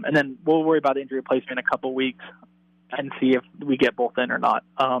 And then we'll worry about injury replacement in a couple weeks and see if we get both in or not.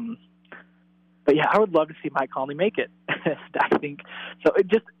 But yeah, I would love to see Mike Conley make it. I think so.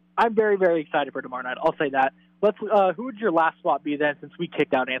 I'm very, very excited for tomorrow night. I'll say that. Who would your last spot be then, since we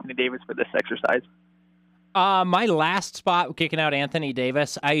kicked out Anthony Davis for this exercise? My last spot kicking out Anthony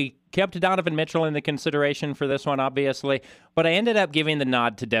Davis, I kept Donovan Mitchell in the consideration for this one, obviously, but I ended up giving the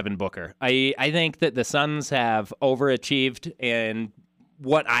nod to Devin Booker. I think that the Suns have overachieved in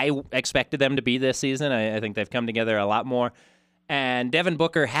what I expected them to be this season. I think they've come together a lot more. And Devin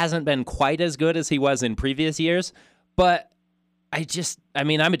Booker hasn't been quite as good as he was in previous years, but I'm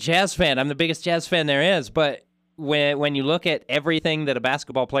a Jazz fan. I'm the biggest Jazz fan there is, but when you look at everything that a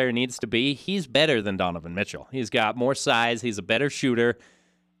basketball player needs to be, he's better than Donovan Mitchell. He's got more size, he's a better shooter,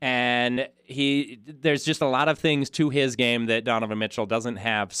 and there's just a lot of things to his game that Donovan Mitchell doesn't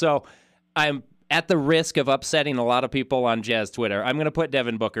have. So I'm at the risk of upsetting a lot of people on Jazz Twitter. I'm going to put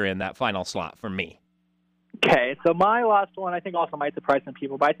Devin Booker in that final slot for me. Okay, so my last one I think also might surprise some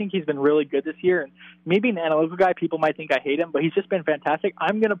people, but I think he's been really good this year. And maybe an analytical guy, people might think I hate him, but he's just been fantastic.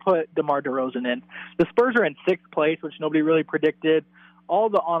 I'm going to put DeMar DeRozan in. The Spurs are in 6th place, which nobody really predicted. All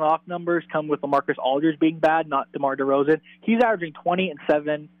the on-off numbers come with LaMarcus Aldridge being bad, not DeMar DeRozan. He's averaging 20 and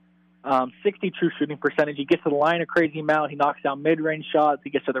 7, 60 true shooting percentage. He gets to the line a crazy amount. He knocks down mid-range shots. He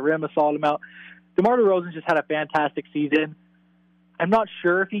gets to the rim a solid amount. DeMar DeRozan just had a fantastic season. I'm not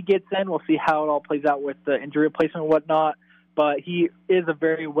sure if he gets in. We'll see how it all plays out with the injury replacement and whatnot. But he is a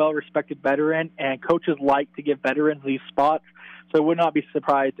very well-respected veteran, and coaches like to give veterans these spots. So I would not be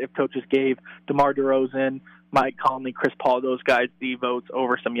surprised if coaches gave DeMar DeRozan, Mike Conley, Chris Paul, those guys the votes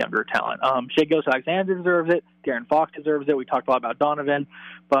over some younger talent. Shai Gilgeous-Alexander deserves it. Darren Fox deserves it. We talked a lot about Donovan.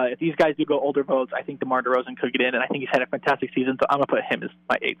 But if these guys do go older votes, I think DeMar DeRozan could get in, and I think he's had a fantastic season, so I'm going to put him as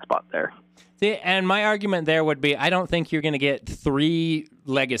my 8th spot there. See, and my argument there would be I don't think you're going to get 3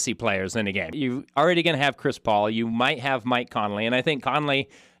 legacy players in a game. You're already going to have Chris Paul. You might have Mike Conley, and I think Conley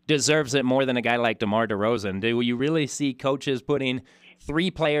deserves it more than a guy like DeMar DeRozan. Do you really see coaches putting 3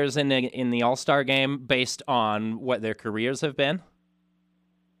 players in the All-Star game based on what their careers have been?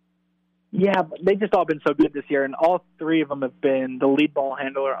 Yeah, but they've just all been so good this year, and all 3 of them have been the lead ball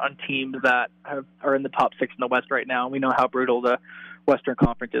handler on teams that are in the top 6 in the West right now. We know how brutal the Western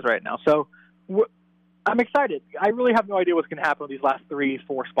Conference is right now. So I'm excited. I really have no idea what's going to happen with these last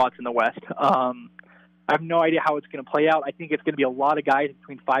 3-4 spots in the West. I have no idea how it's going to play out. I think it's going to be a lot of guys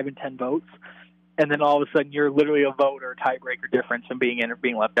between 5 and 10 votes. And then all of a sudden you're literally a vote or a tiebreaker difference from being in or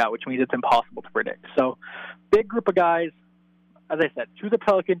being left out, which means it's impossible to predict. So big group of guys. As I said, choose a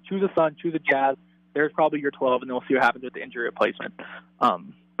Pelican, choose a Sun, choose a Jazz. There's probably your 12, and then we'll see what happens with the injury replacement.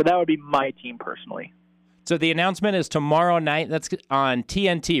 But that would be my team personally. So the announcement is tomorrow night. That's on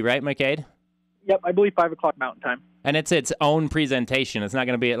TNT, right, McCade? Yep, I believe 5 o'clock Mountain Time. And it's its own presentation. It's not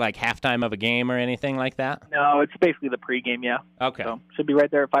going to be at like halftime of a game or anything like that? No, it's basically the pregame, yeah. Okay. So should be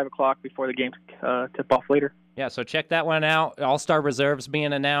right there at 5 o'clock before the games tip off later. Yeah, so check that one out. All-Star reserves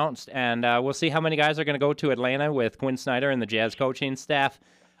being announced, and we'll see how many guys are going to go to Atlanta with Quinn Snyder and the Jazz coaching staff.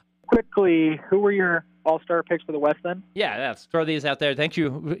 Quickly, who were your All-Star picks for the West then? Yeah, let's throw these out there. Thank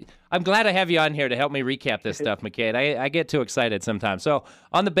you. I'm glad I have you on here to help me recap this stuff, McCade. I get too excited sometimes. So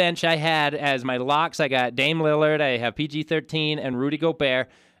on the bench, I had as my locks, I got Dame Lillard, I have PG-13, and Rudy Gobert.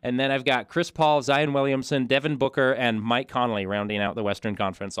 And then I've got Chris Paul, Zion Williamson, Devin Booker, and Mike Conley rounding out the Western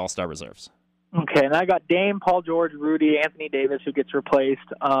Conference All-Star reserves. Okay, and I got Dame, Paul George, Rudy, Anthony Davis, who gets replaced,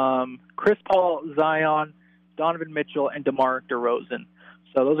 Chris Paul, Zion, Donovan Mitchell, and DeMar DeRozan.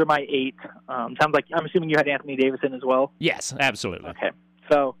 So those are my 8. Sounds like I'm assuming you had Anthony Davis in as well. Yes, absolutely. Okay,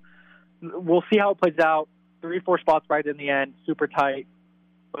 so we'll see how it plays out. 3-4 spots right in the end, super tight.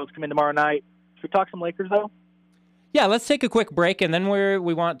 Votes come in tomorrow night. Should we talk some Lakers though? Yeah, let's take a quick break, and then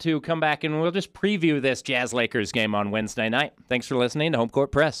we want to come back and we'll just preview this Jazz-Lakers game on Wednesday night. Thanks for listening to Home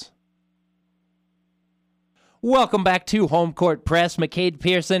Court Press. Welcome back to Home Court Press. McCade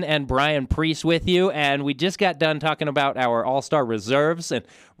Pearson and Brian Priest with you, and we just got done talking about our All-Star reserves and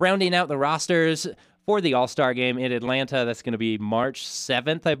rounding out the rosters for the All-Star game in Atlanta. That's going to be March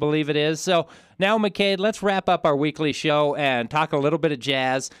 7th, I believe it is. So now, McCade, let's wrap up our weekly show and talk a little bit of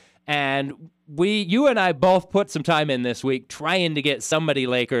Jazz. And you and I both put some time in this week trying to get somebody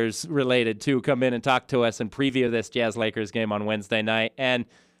Lakers related to come in and talk to us and preview this Jazz-Lakers game on Wednesday night. And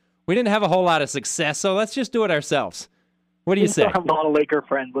we didn't have a whole lot of success, so let's just do it ourselves. What do you say? I have a lot of Laker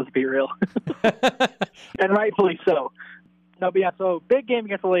friends, let's be real. And rightfully so. No, but yeah, so big game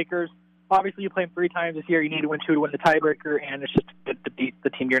against the Lakers. Obviously, you play them 3 times this year. You need to win 2 to win the tiebreaker, and it's just good to beat the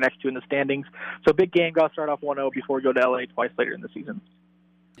team you're next to in the standings. So big game, got to start off 1-0 before we go to L.A. twice later in the season.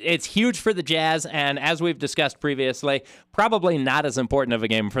 It's huge for the Jazz, and as we've discussed previously, probably not as important of a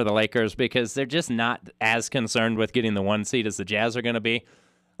game for the Lakers because they're just not as concerned with getting the 1 seed as the Jazz are going to be.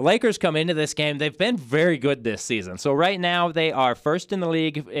 The Lakers come into this game. They've been very good this season. So right now they are first in the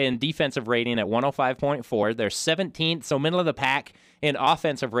league in defensive rating at 105.4. They're 17th, so middle of the pack in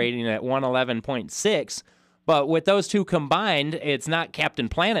offensive rating at 111.6. But with those two combined, it's not Captain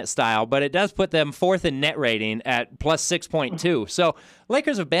Planet style, but it does put them fourth in net rating at plus 6.2. So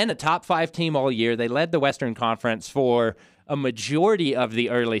Lakers have been a top 5 team all year. They led the Western Conference for a majority of the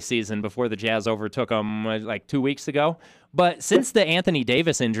early season before the Jazz overtook them like 2 weeks ago. But since the Anthony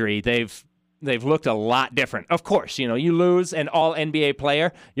Davis injury, they've looked a lot different. Of course, you lose an all-NBA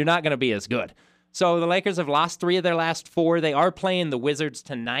player, you're not going to be as good. So the Lakers have lost 3 of their last 4. They are playing the Wizards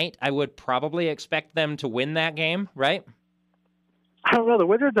tonight. I would probably expect them to win that game, right? I don't know. The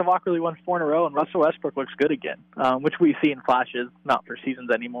Wizards have awkwardly won 4 in a row, and Russell Westbrook looks good again, which we see in flashes, not for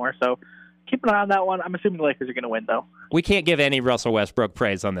seasons anymore. So keep an eye on that one. I'm assuming the Lakers are going to win, though. We can't give any Russell Westbrook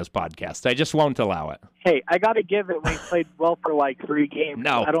praise on this podcast. I just won't allow it. Hey, I got to give it when he played well for like 3 games.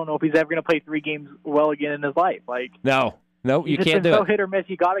 No. I don't know if he's ever going to play 3 games well again in his life. No, you can't do it. So it. hit or miss.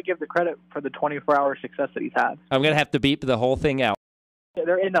 You got to give the credit for the 24-hour success that he's had. I'm going to have to beep the whole thing out.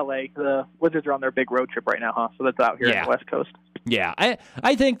 They're in LA. The Wizards are on their big road trip right now, huh? So that's out here on the West Coast. Yeah,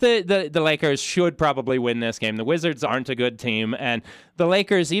 I think the Lakers should probably win this game. The Wizards aren't a good team, and the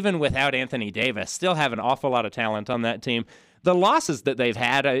Lakers, even without Anthony Davis, still have an awful lot of talent on that team. The losses that they've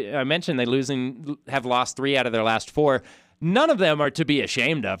had, I mentioned have lost 3 out of their last 4. None of them are to be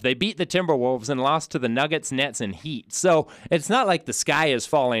ashamed of. They beat the Timberwolves and lost to the Nuggets, Nets, and Heat. So it's not like the sky is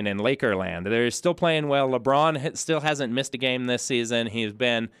falling in Lakerland. They're still playing well. LeBron still hasn't missed a game this season. He's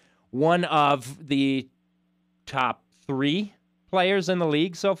been one of the top 3 players in the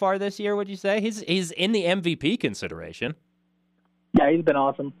league so far this year, would you say? He's in the MVP consideration. Yeah, he's been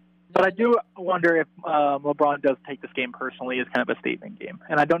awesome. But I do wonder if LeBron does take this game personally as kind of a statement game.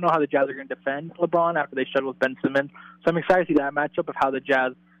 And I don't know how the Jazz are going to defend LeBron after they shuttle with Ben Simmons. So I'm excited to see that matchup of how the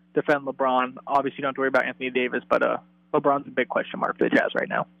Jazz defend LeBron. Obviously, you don't have to worry about Anthony Davis, but LeBron's a big question mark for the Jazz right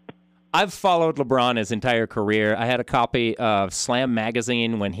now. I've followed LeBron his entire career. I had a copy of Slam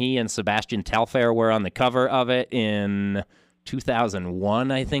magazine when he and Sebastian Telfair were on the cover of it in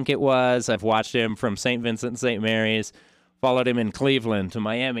 2001, I think it was. I've watched him from St. Vincent and St. Mary's. Followed him in Cleveland to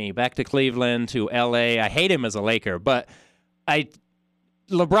Miami, back to Cleveland to L.A. I hate him as a Laker, but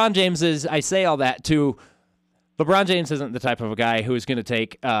LeBron James is, I say all that to, LeBron James isn't the type of a guy who is going to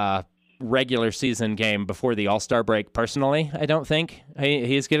take a regular season game before the All-Star break personally, I don't think.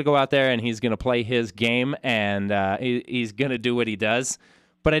 He's going to go out there and he's going to play his game, and he's going to do what he does.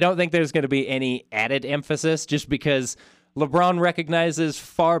 But I don't think there's going to be any added emphasis just because LeBron recognizes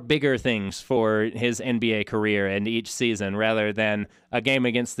far bigger things for his NBA career and each season rather than a game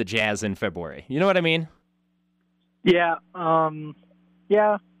against the Jazz in February. You know what I mean? Yeah.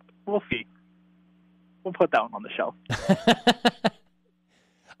 Yeah, we'll see. We'll put that one on the shelf.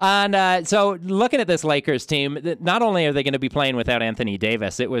 And so looking at this Lakers team, not only are they going to be playing without Anthony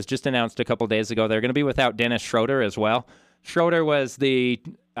Davis, it was just announced a couple days ago they're going to be without Dennis Schroeder as well. Schroeder was the,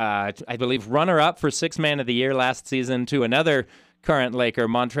 I believe, runner-up for Sixth Man of the Year last season to another current Laker,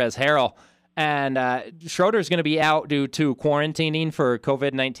 Montrezl Harrell. And Schroeder's going to be out due to quarantining for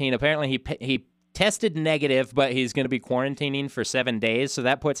COVID-19. Apparently, he tested negative, but he's going to be quarantining for 7 days. So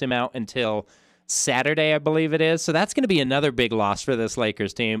that puts him out until Saturday, I believe it is. So that's going to be another big loss for this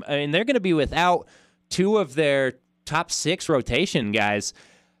Lakers team. I mean, they're going to be without 2 of their top 6 rotation guys.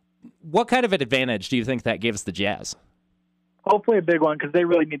 What kind of an advantage do you think that gives the Jazz? Hopefully a big one, because they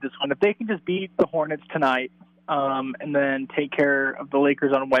really need this one. If they can just beat the Hornets tonight and then take care of the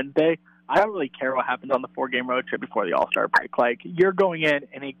Lakers on Wednesday, I don't really care what happens on the 4-game road trip before the All-Star break. Like, you're going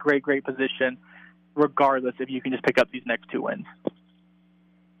in a great, great position regardless if you can just pick up these next 2 wins.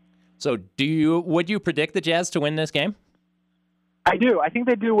 So would you predict the Jazz to win this game? I do. I think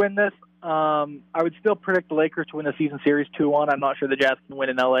they do win this. I would still predict the Lakers to win the season series 2-1. I'm not sure the Jazz can win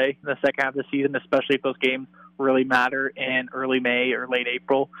in LA in the second half of the season, especially if those games really matter in early May or late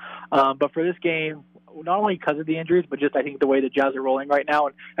April. But for this game, not only because of the injuries, but just I think the way the Jazz are rolling right now,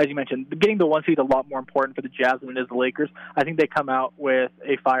 and as you mentioned, getting the 1 seed is a lot more important for the Jazz than it is the Lakers. I think they come out with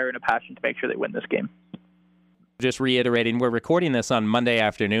a fire and a passion to make sure they win this game. Just reiterating, we're recording this on Monday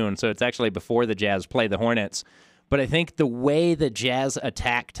afternoon, so it's actually before the Jazz play the Hornets. But I think the way the Jazz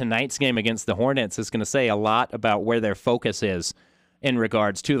attack tonight's game against the Hornets is going to say a lot about where their focus is in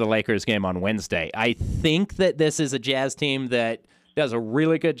regards to the Lakers game on Wednesday. I think that this is a Jazz team that does a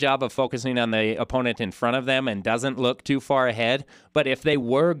really good job of focusing on the opponent in front of them and doesn't look too far ahead. But if they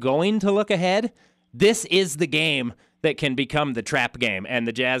were going to look ahead, this is the game that can become the trap game, and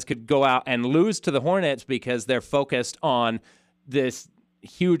the Jazz could go out and lose to the Hornets because they're focused on this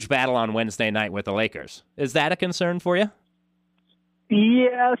huge battle on Wednesday night with the Lakers. Is that a concern for you?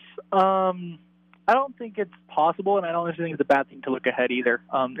 Yes. I don't think it's possible, and I don't think it's a bad thing to look ahead either.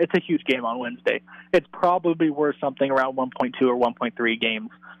 It's a huge game on Wednesday. It's probably worth something around 1.2 or 1.3 games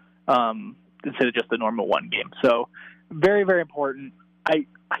instead of just the normal one game. So very, very important. I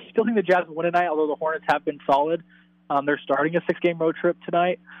still think the Jazz will win tonight, although the Hornets have been solid. They're starting a 6-game road trip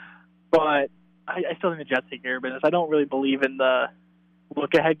tonight, but I still think the Jazz take care of business. I don't really believe in the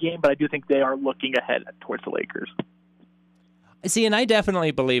look-ahead game, but I do think they are looking ahead towards the Lakers. See, and I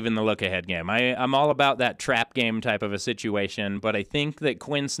definitely believe in the look-ahead game. I'm all about that trap game type of a situation, but I think that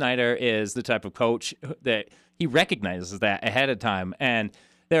Quinn Snyder is the type of coach that he recognizes that ahead of time. And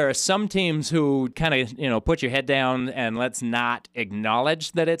there are some teams who kind of, put your head down and let's not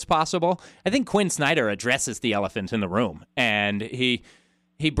acknowledge that it's possible. I think Quinn Snyder addresses the elephant in the room, and he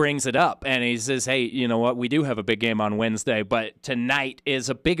brings it up, and he says, hey, you know what, we do have a big game on Wednesday, but tonight is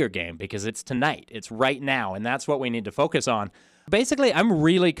a bigger game because it's tonight. It's right now, and that's what we need to focus on. Basically, I'm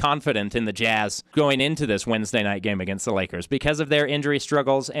really confident in the Jazz going into this Wednesday night game against the Lakers because of their injury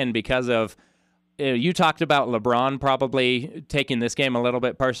struggles and because of, you talked about LeBron probably taking this game a little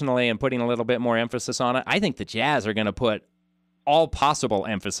bit personally and putting a little bit more emphasis on it. I think the Jazz are going to put all possible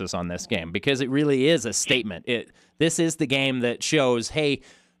emphasis on this game because it really is a statement. This is the game that shows, hey,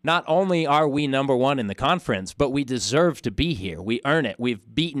 not only are we number one in the conference, but we deserve to be here. We earn it. We've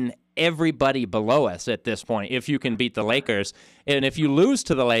beaten everybody below us at this point if you can beat the Lakers. And if you lose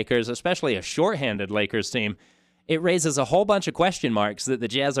to the Lakers, especially a shorthanded Lakers team, it raises a whole bunch of question marks that the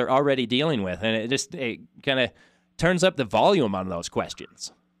Jazz are already dealing with. And it kind of turns up the volume on those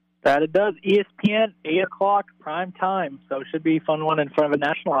questions. That it does. ESPN, 8 o'clock, prime time. So it should be a fun one in front of a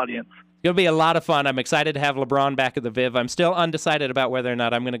national audience. It'll be a lot of fun. I'm excited to have LeBron back at the Viv. I'm still undecided about whether or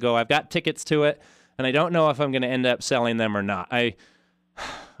not I'm going to go. I've got tickets to it, and I don't know if I'm going to end up selling them or not.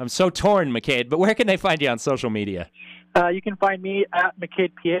 I'm so torn, McCade, but where can they find you on social media? You can find me at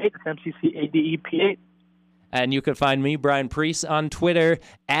McCadeP8, it's MCCADEP8. And you can find me, Brian Priest, on Twitter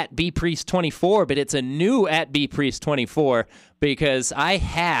at BPriest24, but it's a new at BPriest24 because I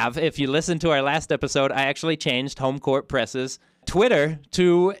have, if you listen to our last episode, I actually changed Home Court Press's Twitter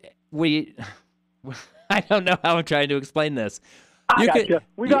to, I don't know how I'm trying to explain this. I gotcha.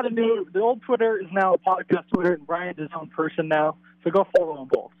 We got the old Twitter is now a podcast Twitter, and Brian's his own person now, so go follow them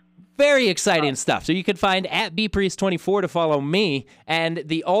both. Very exciting stuff. So you can find at BPriest24 to follow me, and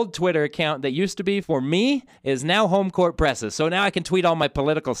the old Twitter account that used to be for me is now Home Court Presses. So now I can tweet all my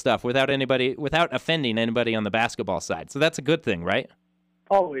political stuff without offending anybody on the basketball side. So that's a good thing, right?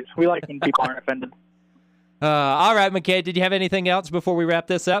 Always. We like when people aren't offended. All right, McKay, did you have anything else before we wrap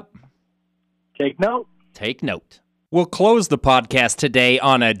this up? Take note. Take note. We'll close the podcast today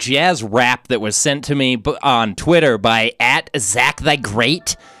on a Jazz rap that was sent to me on Twitter by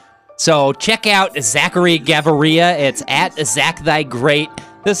 @ZachThyGreat. So check out Zachary Gavaria. It's @ZachThyGreat.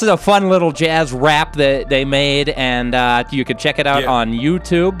 This is a fun little Jazz rap that they made, and you can check it out on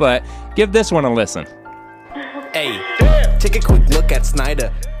YouTube, but give this one a listen. Hey, take a quick look at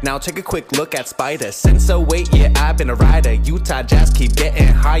Snyder. Now take a quick look at Spider. Since 08, yeah, I've been a rider. Utah Jazz keep getting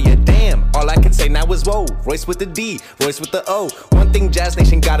higher. Damn, all I can say now is whoa. Royce with the D, Royce with the O. One thing Jazz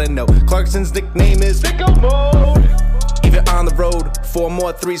Nation gotta know, Clarkson's nickname is Sicko Mode. Even on the road, 4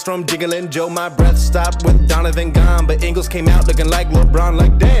 more threes from Jiggling Joe. My breath stopped with Donovan gone, but Ingles came out looking like LeBron,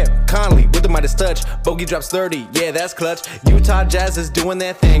 like damn. Conley with the Midas touch, Bogey drops 30, yeah, that's clutch. Utah Jazz is doing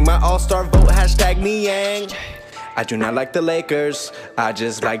their thing. My all-star vote, #Niang. I do not like the Lakers, I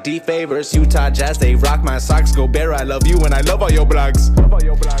just like D favors. Utah Jazz, they rock my socks. Go Bear, I love you and I love all your blogs.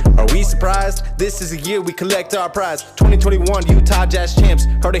 Are we surprised? This is a year we collect our prize. 2021 Utah Jazz champs.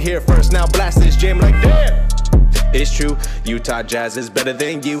 Heard it here first, now blast this jam like damn. It's true, Utah Jazz is better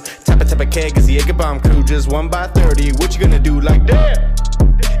than you. Tappa keg is the Jaeger Bomb crew, just won by 30. What you gonna do like damn?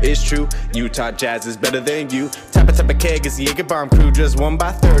 It's true, Utah Jazz is better than you. Tappa keg is the Jaeger Bomb crew, just won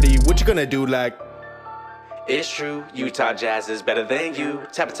by 30. What you gonna do like? It's true, Utah Jazz is better than you.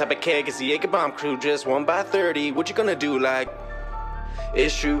 Tappa keg is the Jaeger Bomb crew, just won by 30. What you gonna do like?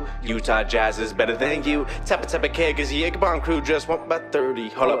 It's true, Utah Jazz is better than you. Tappa keg is the Jaeger Bomb crew, just won by 30.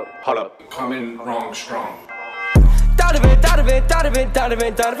 Hold up. Coming wrong strong. Donovan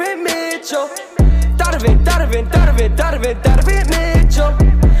Mitchell. Donovan Mitchell. Donovan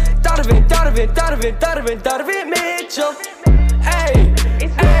Mitchell.